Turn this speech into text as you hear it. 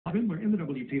We're in the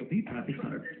WTOP Traffic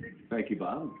Center. Thank you,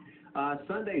 Bob.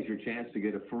 Sunday's your chance to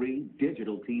get a free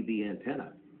digital TV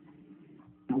antenna.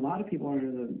 A lot of people are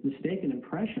under the mistaken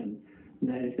impression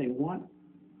that if they want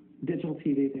digital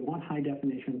TV, if they want high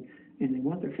definition, and they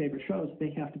want their favorite shows,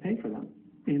 they have to pay for them.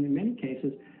 And in many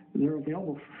cases, they're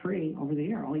available for free over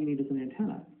the air. All you need is an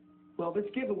antenna. Well, this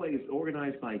giveaway is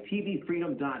organized by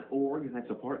tvfreedom.org. That's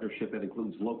a partnership that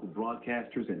includes local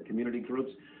broadcasters and community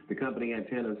groups. The company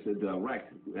Antennas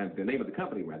Direct, the name of the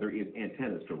company, rather, is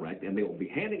Antennas Direct, and they will be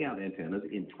handing out antennas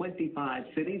in 25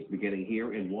 cities, beginning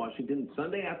here in Washington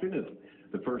Sunday afternoon.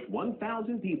 The first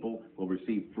 1,000 people will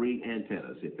receive free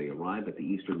antennas if they arrive at the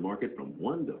Eastern Market from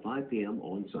 1 to 5 p.m.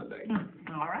 on Sunday.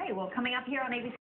 All right. Well, coming up here on ABC.